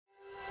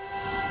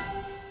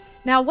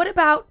Now, what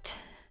about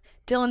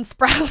Dylan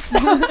Sprouse?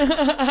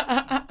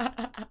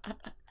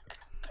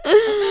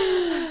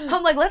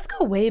 I'm like, let's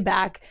go way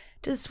back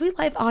to Sweet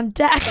Life on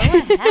Deck.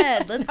 Go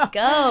ahead. Let's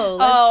go.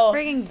 Let's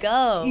friggin'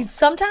 go.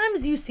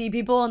 Sometimes you see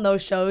people in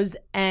those shows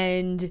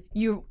and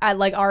you, at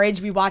like our age,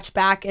 we watch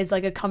back as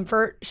like a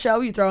comfort show.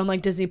 You throw in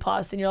like Disney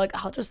Plus and you're like,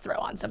 I'll just throw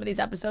on some of these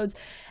episodes.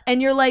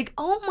 And you're like,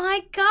 oh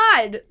my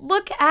God,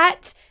 look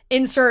at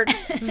insert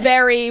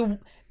very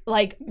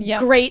like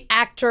great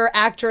actor,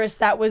 actress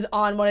that was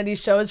on one of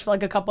these shows for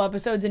like a couple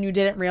episodes and you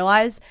didn't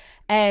realize.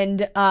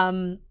 And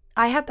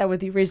I had that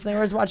with you recently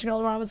where I was watching it all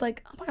and I was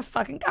like, oh my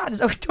fucking God,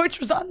 Zoey Deutch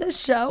was on this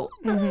show.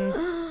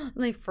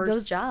 My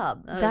first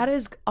job. That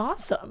is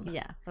awesome.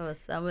 Yeah,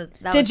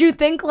 Did you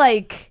think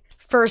like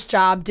first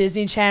job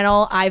Disney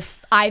Channel?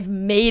 I've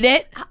made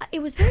it.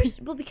 It was very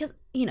well because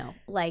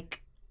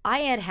like I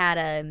had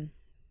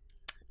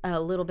a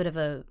little bit of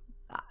a.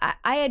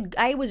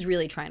 I was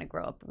really trying to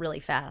grow up really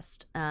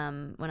fast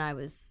when I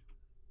was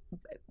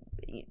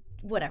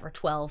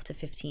 12 to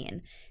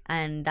 15,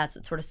 and that's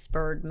what sort of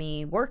spurred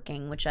me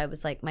working, which I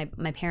was like,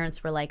 my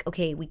parents were like,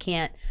 okay, we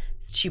can't,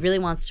 she really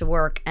wants to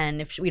work,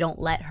 and if we don't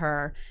let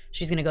her,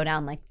 she's gonna go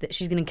down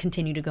she's gonna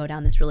continue to go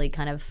down this really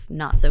kind of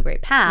not so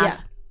great path.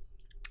 Yeah.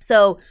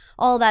 So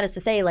all that is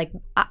to say, like,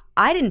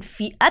 I didn't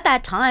feel at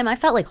that time, I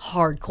felt like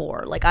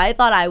hardcore. Like I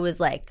was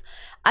like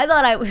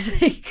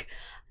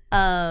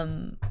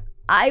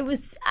I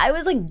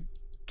was like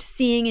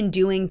seeing and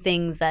doing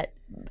things that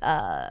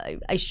I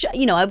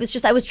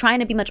was trying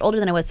to be much older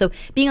than I was. So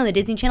being on the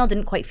Disney Channel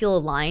didn't quite feel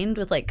aligned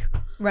with like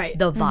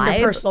the vibe,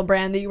 the personal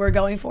brand that you were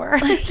going for.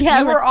 Yeah,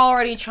 you were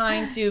already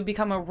trying to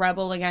become a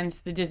rebel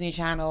against the Disney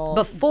Channel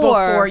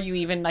before you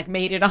even like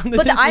made it on the.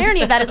 But Disney the irony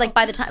Channel. of that is like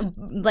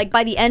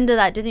by the end of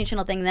that Disney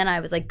Channel thing, then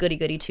I was like goody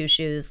goody two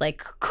shoes.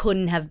 Like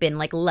couldn't have been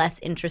like less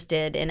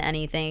interested in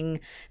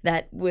anything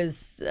that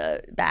was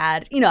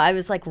bad. I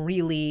was like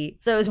really.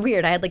 So it was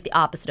weird. I had like the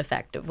opposite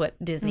effect of what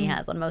Disney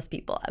has on most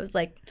people. I was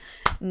like,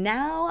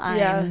 now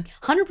I'm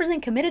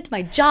 100% committed to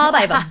my job.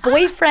 I have a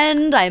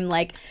boyfriend. I'm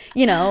like,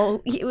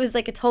 it was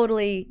like a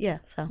totally,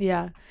 so.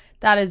 Yeah,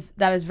 that is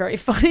very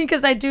funny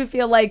because I do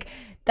feel like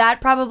that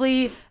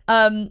probably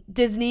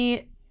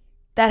Disney,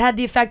 that had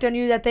the effect on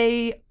you that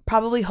they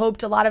probably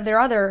hoped a lot of their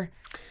other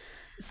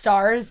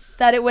stars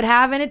that it would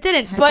have, and it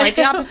didn't. But quite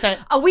the opposite.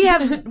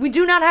 We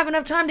do not have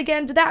enough time to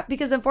get into that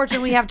because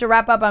unfortunately we have to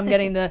wrap up. I'm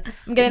getting the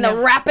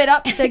wrap it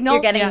up signal.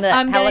 You're getting the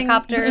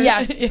helicopter.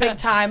 Yes, big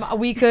time.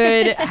 We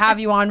could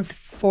have you on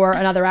for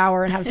another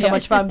hour and have so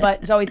much fun.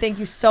 But Zoey, thank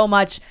you so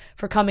much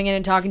for coming in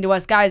and talking to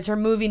us, guys. Her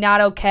movie Not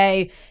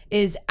Okay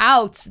is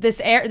out. This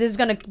is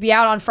going to be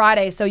out on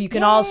Friday, so you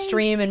can all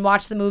stream and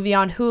watch the movie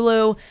on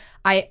Hulu.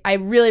 I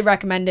really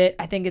recommend it.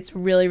 I think it's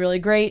really, really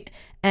great.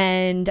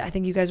 And I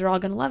think you guys are all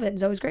going to love it. And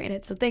Zoey's great in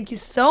it. So thank you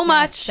so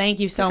much. Thank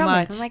you so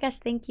much. Oh my gosh,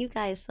 thank you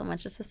guys so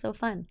much. This was so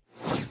fun.